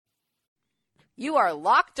You are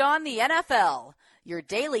Locked On the NFL, your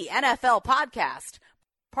daily NFL podcast,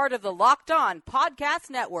 part of the Locked On Podcast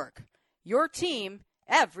Network, your team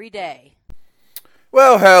every day.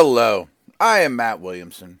 Well, hello. I am Matt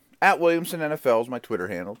Williamson. At Williamson NFL is my Twitter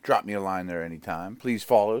handle. Drop me a line there anytime. Please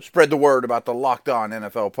follow. Spread the word about the Locked On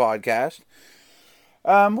NFL podcast.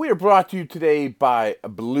 We are brought to you today by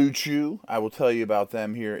Blue Chew. I will tell you about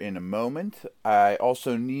them here in a moment. I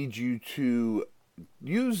also need you to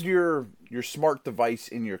use your smart device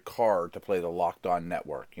in your car to play the Locked On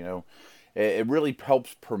Network. You know, it really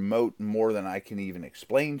helps promote more than I can even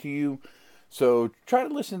explain to you. So try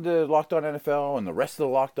to listen to Locked On NFL and the rest of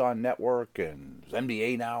the Locked On Network, and there's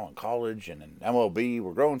NBA now and college and MLB.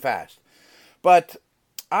 We're growing fast. But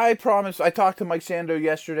I promised, I talked to Mike Sando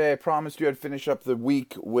yesterday. I promised you I'd finish up the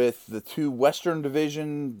week with the two Western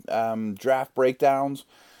Division draft breakdowns.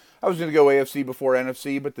 I was going to go AFC before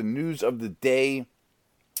NFC, but the news of the day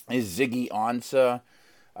is Ziggy Ansah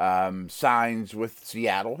signs with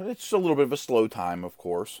Seattle. It's a little bit of a slow time, of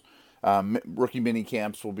course. Rookie mini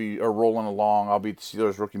camps are rolling along. I'll be at the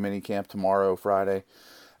Steelers rookie mini camp tomorrow, Friday.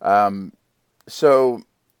 So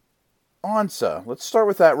Ansah, let's start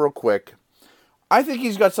with that real quick. I think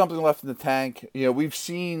he's got something left in the tank. You know, we've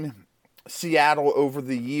seen Seattle over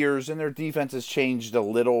the years, and their defense has changed a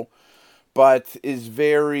little, but is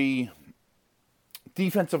very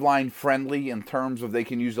defensive line friendly in terms of they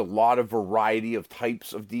can use a lot of variety of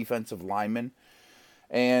types of defensive linemen.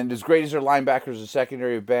 And as great as their linebackers and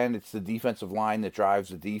secondary have been, it's the defensive line that drives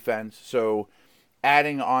the defense. So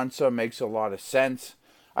adding Ansah makes a lot of sense.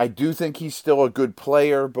 I do think he's still a good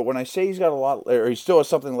player, but when I say he's got a lot, or he still has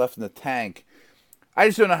something left in the tank, I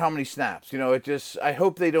just don't know how many snaps. You know, I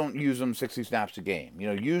hope they don't use him 60 snaps a game. You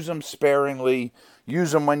know, use him sparingly,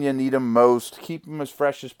 use him when you need him most, keep him as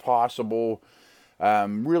fresh as possible,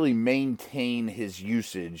 really maintain his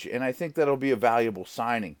usage, and I think that'll be a valuable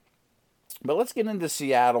signing. But let's get into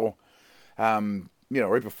Seattle.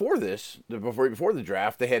 Right before the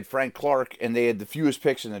draft, they had Frank Clark, and they had the fewest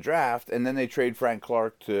picks in the draft, and then they trade Frank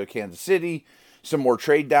Clark to Kansas City. Some more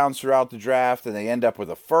trade downs throughout the draft, and they end up with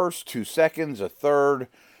a first, 2 seconds, a third,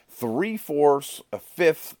 3/4, a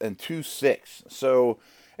fifth, and 2 sixths. So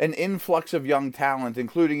an influx of young talent,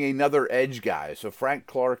 including another edge guy. So Frank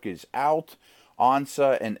Clark is out.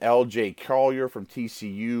 Ansah and L.J. Collier from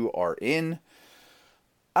TCU are in.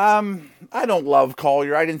 I don't love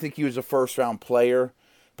Collier. I didn't think he was a first-round player,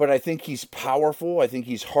 but I think he's powerful. I think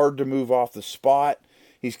he's hard to move off the spot.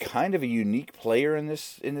 He's kind of a unique player in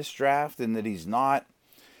this draft in that he's not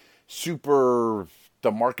super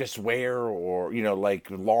DeMarcus Ware or, you know, like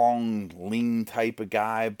long, lean type of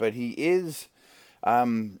guy, but he is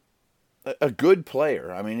a good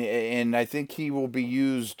player. I mean, and I think he will be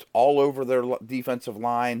used all over their defensive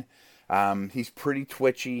line. He's pretty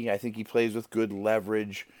twitchy. I think he plays with good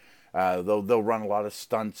leverage. They'll run a lot of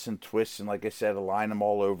stunts and twists, and like I said, align him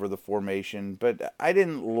all over the formation. But I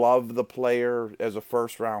didn't love the player as a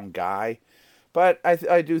first-round guy. But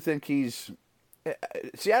I do think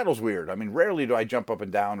Seattle's weird. I mean, rarely do I jump up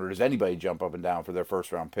and down, or does anybody jump up and down for their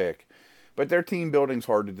first-round pick. But their team building's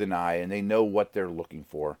hard to deny, and they know what they're looking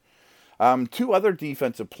for. Two other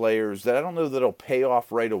defensive players that I don't know that'll pay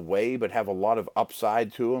off right away, but have a lot of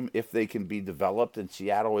upside to them if they can be developed, and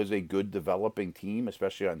Seattle is a good developing team,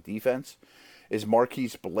 especially on defense, is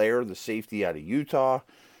Marquise Blair, the safety out of Utah,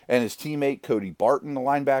 and his teammate Cody Barton, the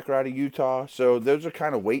linebacker out of Utah. So those are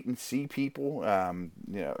kind of wait-and-see people.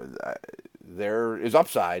 There is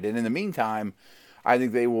upside, and in the meantime, I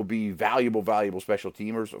think they will be valuable special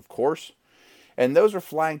teamers, of course. And those are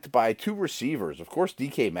flanked by two receivers. Of course,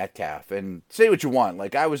 DK Metcalf. And say what you want.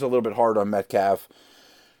 Like, I was a little bit hard on Metcalf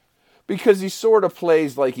because he sort of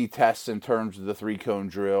plays like he tests in terms of the 3-cone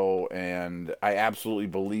drill. And I absolutely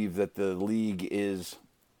believe that the league is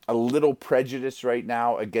a little prejudiced right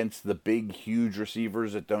now against the big, huge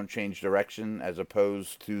receivers that don't change direction as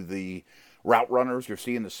opposed to the route runners. You're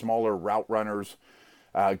seeing the smaller route runners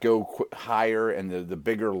go higher, and the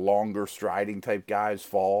bigger, longer striding type guys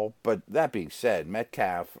fall. But that being said,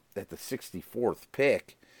 Metcalf at the 64th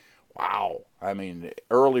pick, wow. I mean,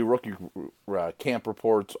 early rookie camp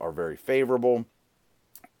reports are very favorable.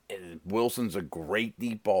 Wilson's a great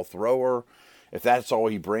deep ball thrower. If that's all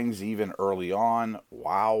he brings even early on,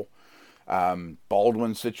 wow.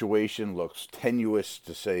 Baldwin's situation looks tenuous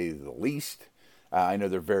to say the least. I know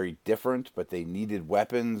they're very different, but they needed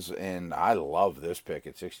weapons, and I love this pick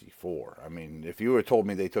at 64. I mean, if you would have told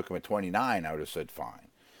me they took him at 29, I would have said fine.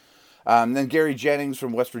 Then Gary Jennings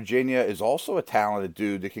from West Virginia is also a talented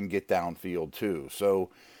dude that can get downfield too. So,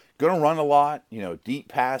 going to run a lot, deep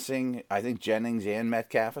passing. I think Jennings and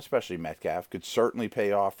Metcalf, especially Metcalf, could certainly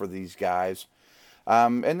pay off for these guys.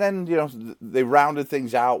 And then, they rounded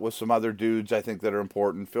things out with some other dudes I think that are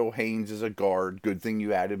important. Phil Haynes is a guard. Good thing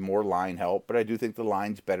you added more line help, but I do think the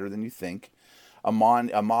line's better than you think.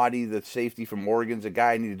 Amadi, the safety from Oregon's a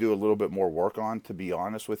guy I need to do a little bit more work on, to be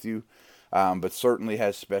honest with you. But certainly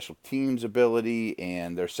has special teams ability,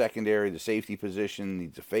 and their secondary, the safety position,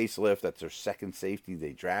 needs a facelift. That's their second safety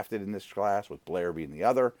they drafted in this class, with Blair being the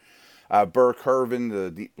other. Burke Hervin,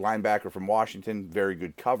 the linebacker from Washington, very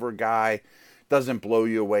good cover guy. Doesn't blow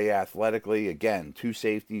you away athletically. Again, 2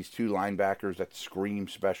 safeties, 2 linebackers that scream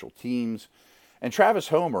special teams. And Travis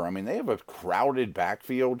Homer, they have a crowded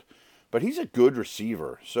backfield, but he's a good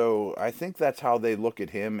receiver. So I think that's how they look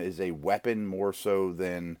at him, as a weapon more so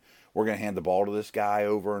than we're going to hand the ball to this guy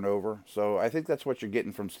over and over. So I think that's what you're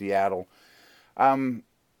getting from Seattle.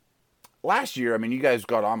 Last year, you guys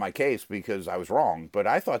got on my case because I was wrong, but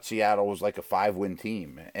I thought Seattle was like a 5-win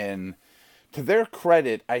team. And to their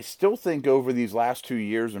credit, I still think over these last 2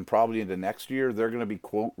 years and probably into next year, they're going to be,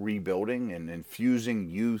 quote, rebuilding and infusing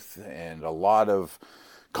youth and a lot of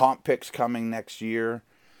comp picks coming next year.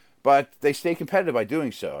 But they stay competitive by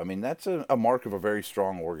doing so. That's a mark of a very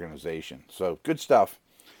strong organization. So, good stuff.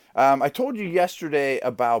 I told you yesterday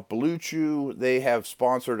about Blue Chew. They have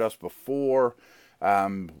sponsored us before.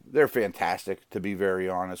 They're fantastic, to be very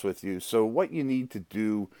honest with you. So what you need to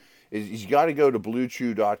do is you got to go to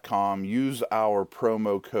BlueChew.com, use our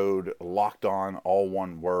promo code LOCKEDON, all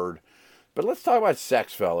one word. But let's talk about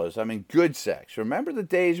sex, fellas. Good sex. Remember the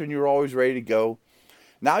days when you were always ready to go?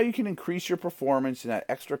 Now you can increase your performance and that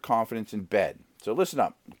extra confidence in bed. So listen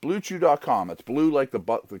up. BlueChew.com. That's blue like the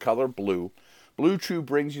color blue. Blue Chew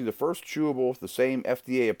brings you the first chewable with the same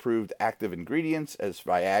FDA-approved active ingredients as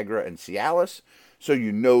Viagra and Cialis, so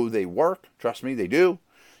you know they work. Trust me, they do.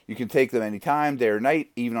 You can take them anytime, day or night,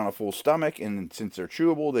 even on a full stomach, and since they're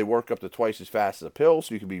chewable, they work up to twice as fast as a pill,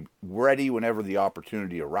 so you can be ready whenever the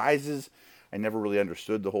opportunity arises. I never really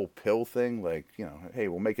understood the whole pill thing, hey,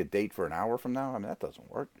 we'll make a date for an hour from now. That doesn't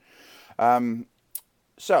work.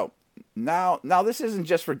 So, now this isn't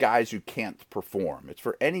just for guys who can't perform. It's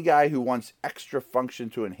for any guy who wants extra function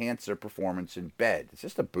to enhance their performance in bed. It's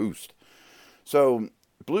just a boost. So,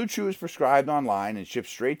 Blue Chew is prescribed online and shipped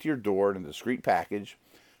straight to your door in a discreet package.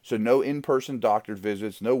 So no in-person doctor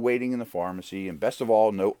visits, no waiting in the pharmacy, and best of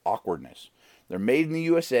all, no awkwardness. They're made in the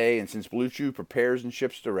USA, and since Blue Chew prepares and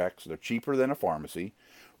ships direct, so they're cheaper than a pharmacy.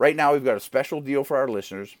 Right now, we've got a special deal for our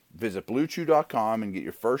listeners. Visit BlueChew.com and get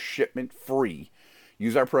your first shipment free.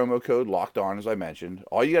 Use our promo code LOCKEDON, as I mentioned.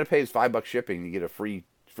 All you got to pay is $5 shipping to get a free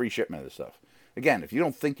shipment of this stuff. Again, if you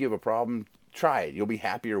don't think you have a problem, try it. You'll be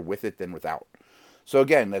happier with it than without. So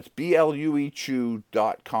again, that's BLUEChew.com.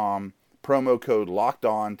 Promo code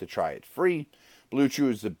LOCKEDON to try it free. Blue Chew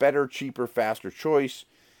is the better, cheaper, faster choice,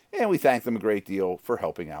 and we thank them a great deal for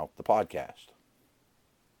helping out the podcast.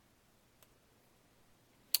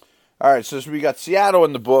 All right, so we got Seattle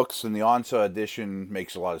in the books, and the Ansah edition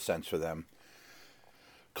makes a lot of sense for them.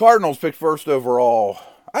 Cardinals picked first overall.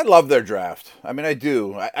 I love their draft. I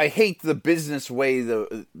do. I hate the business way,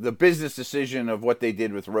 the business decision of what they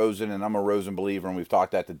did with Rosen, and I'm a Rosen believer, and we've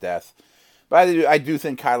talked that to death. But I do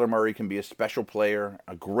think Kyler Murray can be a special player,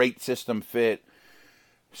 a great system fit,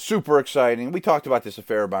 super exciting. We talked about this a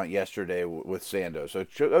fair amount yesterday with Sando, so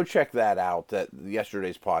go check that out,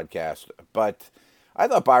 yesterday's podcast. But I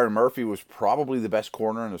thought Byron Murphy was probably the best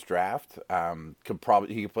corner in this draft. He could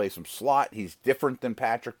play some slot. He's different than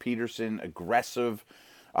Patrick Peterson, aggressive,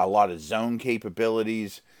 a lot of zone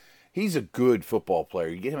capabilities. He's a good football player.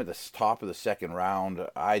 You get him at the top of the second round.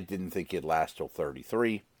 I didn't think he'd last till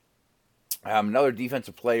 33. Another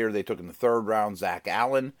defensive player they took in the third round, Zach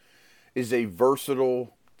Allen, is a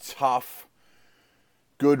versatile, tough,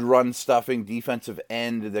 good run-stuffing defensive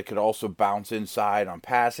end that could also bounce inside on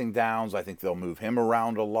passing downs. I think they'll move him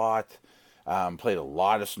around a lot. Played a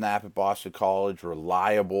lot of snap at Boston College.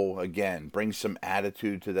 Reliable. Again, brings some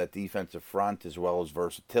attitude to that defensive front as well as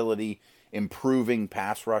versatility. Improving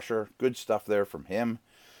pass rusher. Good stuff there from him.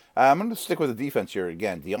 I'm going to stick with the defense here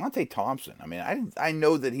again. Deontay Thompson. I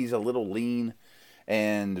know that he's a little lean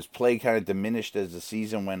and his play kind of diminished as the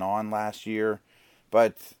season went on last year.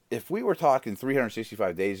 But if we were talking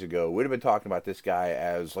 365 days ago, we'd have been talking about this guy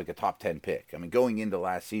as like a top 10 pick. Going into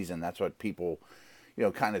last season, that's what people,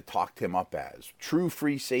 kind of talked him up as. True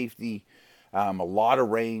free safety, a lot of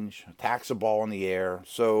range, attacks the ball in the air.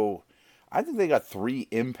 So I think they got 3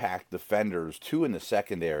 impact defenders, 2 in the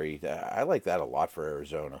secondary. I like that a lot for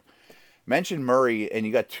Arizona. Mentioned Murray, and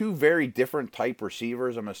you got 2 very different type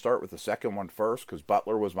receivers. I'm going to start with the second one first because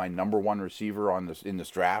Butler was my number 1 receiver in this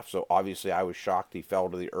draft. So obviously I was shocked he fell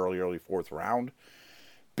to the early 4th round.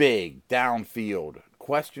 Big, downfield,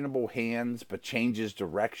 questionable hands, but changes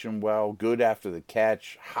direction well. Good after the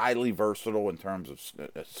catch. Highly versatile in terms of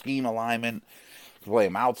scheme alignment. You can play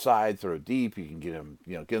him outside, throw deep. You can get him,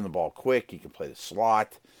 get him the ball quick. You can play the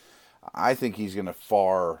slot. I think he's going to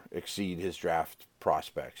far exceed his draft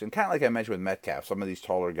prospects. And kind of like I mentioned with Metcalf, some of these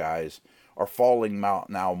taller guys are falling out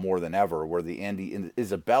now more than ever, where the Andy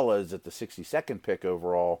Isabellas at the 62nd pick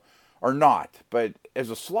overall are not. But as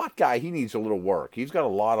a slot guy, he needs a little work. He's got a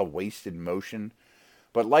lot of wasted motion.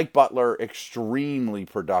 But like Butler, extremely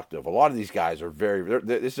productive. A lot of these guys are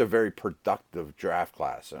this is a very productive draft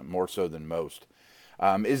class, more so than most.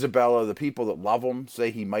 Isabella, the people that love him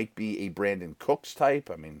say he might be a Brandon Cooks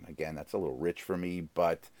type. I mean, again, that's a little rich for me,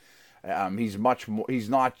 but he's much more. He's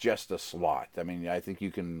not just a slot. I mean, I think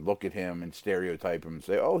you can look at him and stereotype him and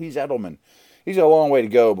say, oh, he's Edelman. He's got a long way to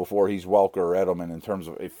go before he's Welker or Edelman in terms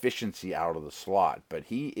of efficiency out of the slot, but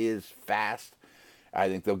he is fast. I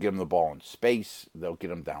think they'll give him the ball in space. They'll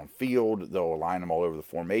get him downfield. They'll align him all over the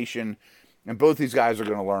formation. And both these guys are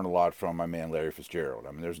going to learn a lot from my man Larry Fitzgerald.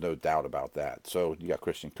 I mean, there's no doubt about that. So you got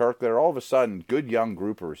Christian Kirk there. All of a sudden, good young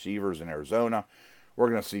group of receivers in Arizona. We're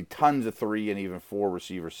going to see tons of 3 and even 4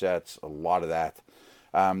 receiver sets, a lot of that.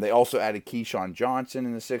 They also added Keyshawn Johnson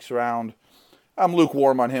in the 6th round. I'm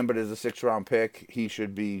lukewarm on him, but as a 6th-round pick, he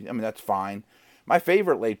should be, that's fine. My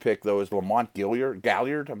favorite late pick, though, is Lamont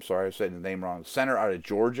Galliard. I'm sorry, I said the name wrong. Center out of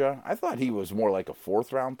Georgia. I thought he was more like a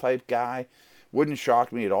 4th-round type guy. Wouldn't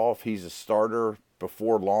shock me at all if he's a starter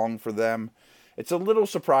before long for them. It's a little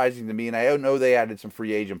surprising to me, and I know they added some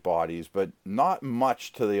free agent bodies, but not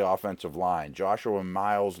much to the offensive line. Joshua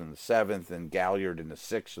Miles in the 7th and Galliard in the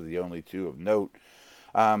 6th are the only 2 of note.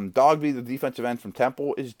 Dogby, the defensive end from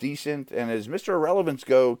Temple, is decent, and as Mr. Irrelevance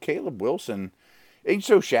go, Caleb Wilson ain't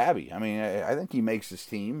so shabby. I mean, I think he makes his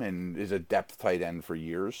team and is a depth tight end for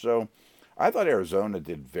years, so I thought Arizona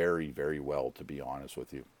did very, very well, to be honest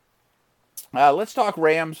with you. Let's talk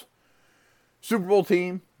Rams. Super Bowl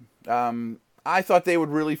team. I thought they would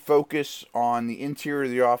really focus on the interior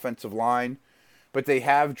of the offensive line, but they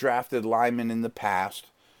have drafted linemen in the past,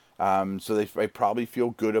 so they probably feel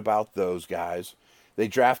good about those guys. They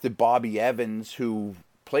drafted Bobby Evans, who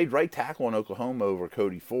played right tackle in Oklahoma over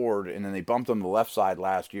Cody Ford, and then they bumped him to the left side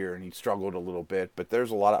last year, and he struggled a little bit, but there's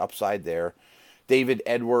a lot of upside there. David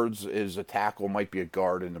Edwards is a tackle, might be a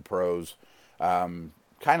guard in the pros.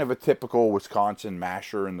 Kind of a typical Wisconsin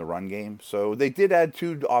masher in the run game. So they did add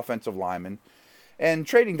 2 offensive linemen. And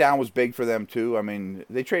trading down was big for them, too. I mean,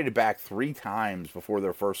 they traded back 3 times before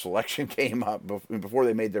their first selection came up, before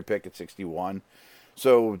they made their pick at 61.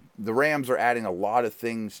 So the Rams are adding a lot of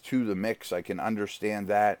things to the mix. I can understand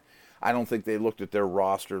that. I don't think they looked at their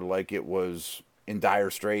roster like it was in dire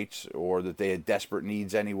straits or that they had desperate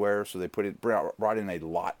needs anywhere. So they brought in a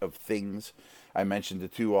lot of things. I mentioned the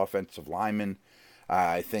 2 offensive linemen.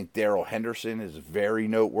 I think Darrell Henderson is very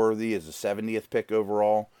noteworthy as a 70th pick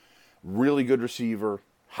overall. Really good receiver,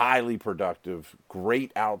 highly productive,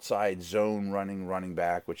 great outside zone running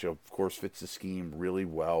back, which of course fits the scheme really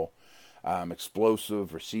well.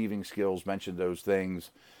 Explosive receiving skills, mentioned those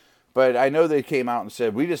things. But I know they came out and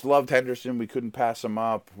said, we just loved Henderson, we couldn't pass him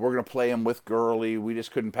up. We're going to play him with Gurley, we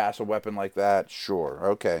just couldn't pass a weapon like that. Sure,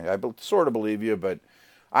 okay, I sort of believe you, but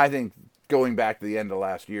I think going back to the end of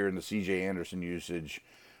last year and the C.J. Anderson usage,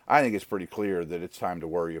 I think it's pretty clear that it's time to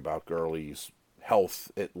worry about Gurley's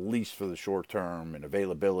health, at least for the short term, and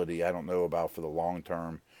availability, I don't know about for the long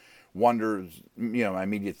term. Wonders, my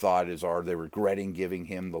immediate thought is, are they regretting giving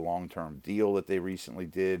him the long-term deal that they recently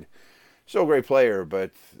did? Still a great player,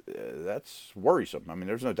 but that's worrisome. I mean,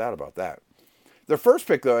 there's no doubt about that. Their first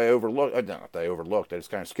pick, though, I just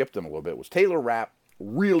kind of skipped him a little bit, was Taylor Rapp.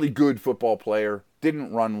 Really good football player,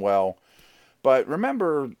 didn't run well. But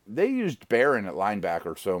remember, they used Barron at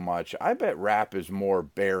linebacker so much. I bet Rapp is more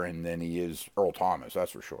Barron than he is Earl Thomas,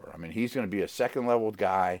 that's for sure. I mean, he's going to be a second-level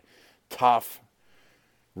guy, tough,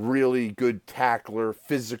 really good tackler,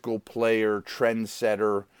 physical player,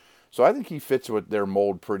 trendsetter. So I think he fits with their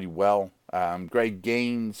mold pretty well. Greg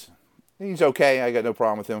Gaines, he's okay. I got no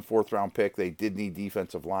problem with him. 4th-round pick. They did need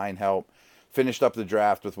defensive line help. Finished up the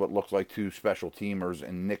draft with what looked like 2 special teamers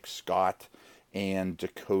in Nick Scott and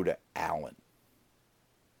Dakota Allen.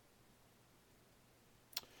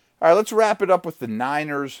 All right, let's wrap it up with the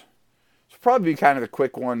Niners. It's probably be kind of a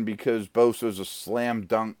quick one because Bosa's a slam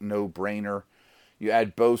dunk no-brainer. You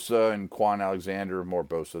add Bosa and Quan Alexander, more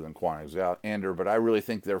Bosa than Quan Alexander, but I really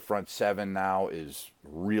think their front 7 now is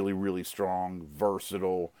really, really strong,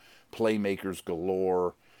 versatile, playmakers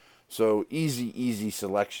galore. So easy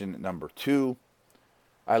selection at number 2.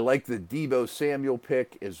 I like the Deebo Samuel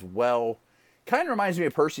pick as well. Kind of reminds me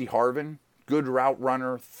of Percy Harvin. Good route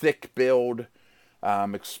runner, thick build,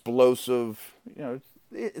 explosive.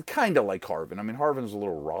 Kind of like Harvin. I mean, Harvin's a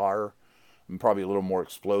little rawer and probably a little more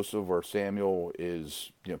explosive, where Samuel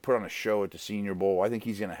is put on a show at the Senior Bowl. I think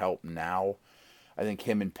he's going to help now. I think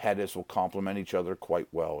him and Pettis will complement each other quite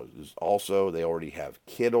well. Also, they already have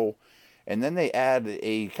Kittle. And then they add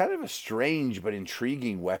a kind of a strange but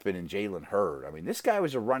intriguing weapon in Jalen Hurd. I mean, this guy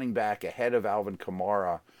was a running back ahead of Alvin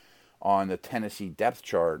Kamara on the Tennessee depth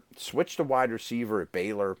chart. Switched to wide receiver at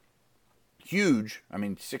Baylor. Huge. I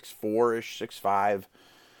mean, 6'4"-ish,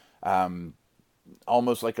 6'5".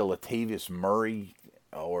 Almost like a Latavius Murray.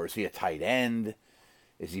 Or is he a tight end?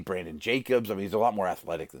 Is he Brandon Jacobs? I mean, he's a lot more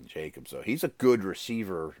athletic than Jacobs. So he's a good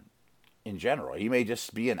receiver in general. He may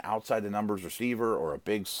just be an outside the numbers receiver or a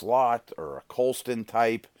big slot or a Colston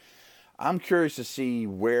type. I'm curious to see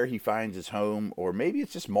where he finds his home, or maybe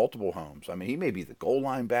it's just multiple homes. I mean, he may be the goal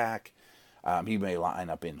line back. He may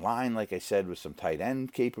line up in line, like I said, with some tight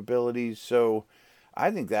end capabilities. So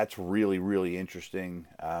I think that's really, really interesting.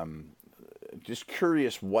 Just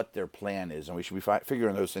curious what their plan is, and we should be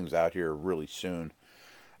figuring those things out here really soon.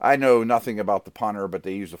 I know nothing about the punter, but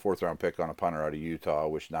they used a 4th-round pick on a punter out of Utah,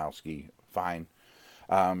 Wisnowski. Fine.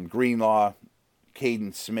 Greenlaw,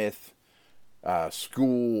 Caden Smith,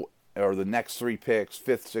 School, or the next 3 picks,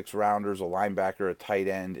 5th, 6th rounders, a linebacker, a tight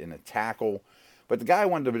end, and a tackle. But the guy I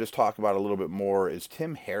wanted to just talk about a little bit more is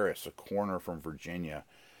Tim Harris, a corner from Virginia.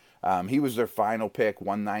 He was their final pick,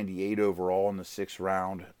 198 overall in the 6th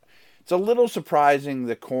round. It's a little surprising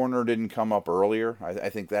the corner didn't come up earlier. I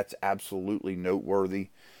think that's absolutely noteworthy.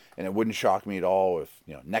 And it wouldn't shock me at all if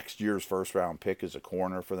next year's 1st-round pick is a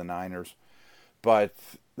corner for the Niners. But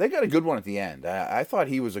they got a good one at the end. I thought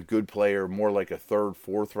he was a good player, more like a 3rd,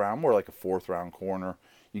 4th round, more like a 4th-round corner.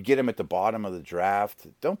 You get him at the bottom of the draft.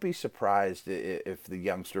 Don't be surprised if the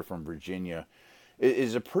youngster from Virginia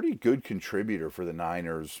is a pretty good contributor for the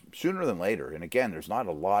Niners sooner than later. And again, there's not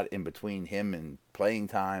a lot in between him and playing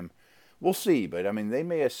time. We'll see, but I mean, they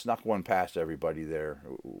may have snuck one past everybody there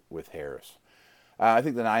with Harris. I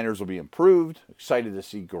think the Niners will be improved. Excited to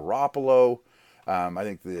see Garoppolo. I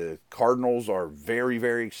think the Cardinals are very,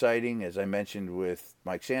 very exciting. As I mentioned with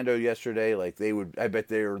Mike Sando yesterday, I bet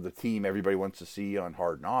they're the team everybody wants to see on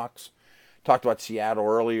Hard Knocks. Talked about Seattle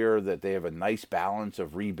earlier, that they have a nice balance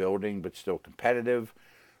of rebuilding but still competitive.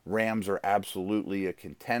 Rams are absolutely a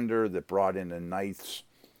contender that brought in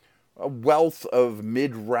a wealth of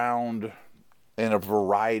mid-round and a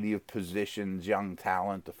variety of positions, young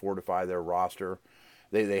talent to fortify their roster.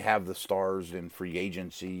 They have the stars in free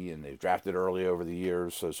agency, and they've drafted early over the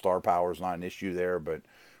years, so star power is not an issue there. But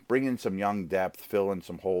bring in some young depth, fill in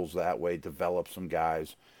some holes that way, develop some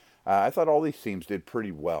guys. I thought all these teams did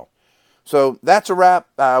pretty well. So that's a wrap.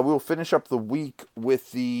 We'll finish up the week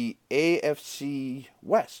with the AFC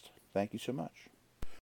West. Thank you so much.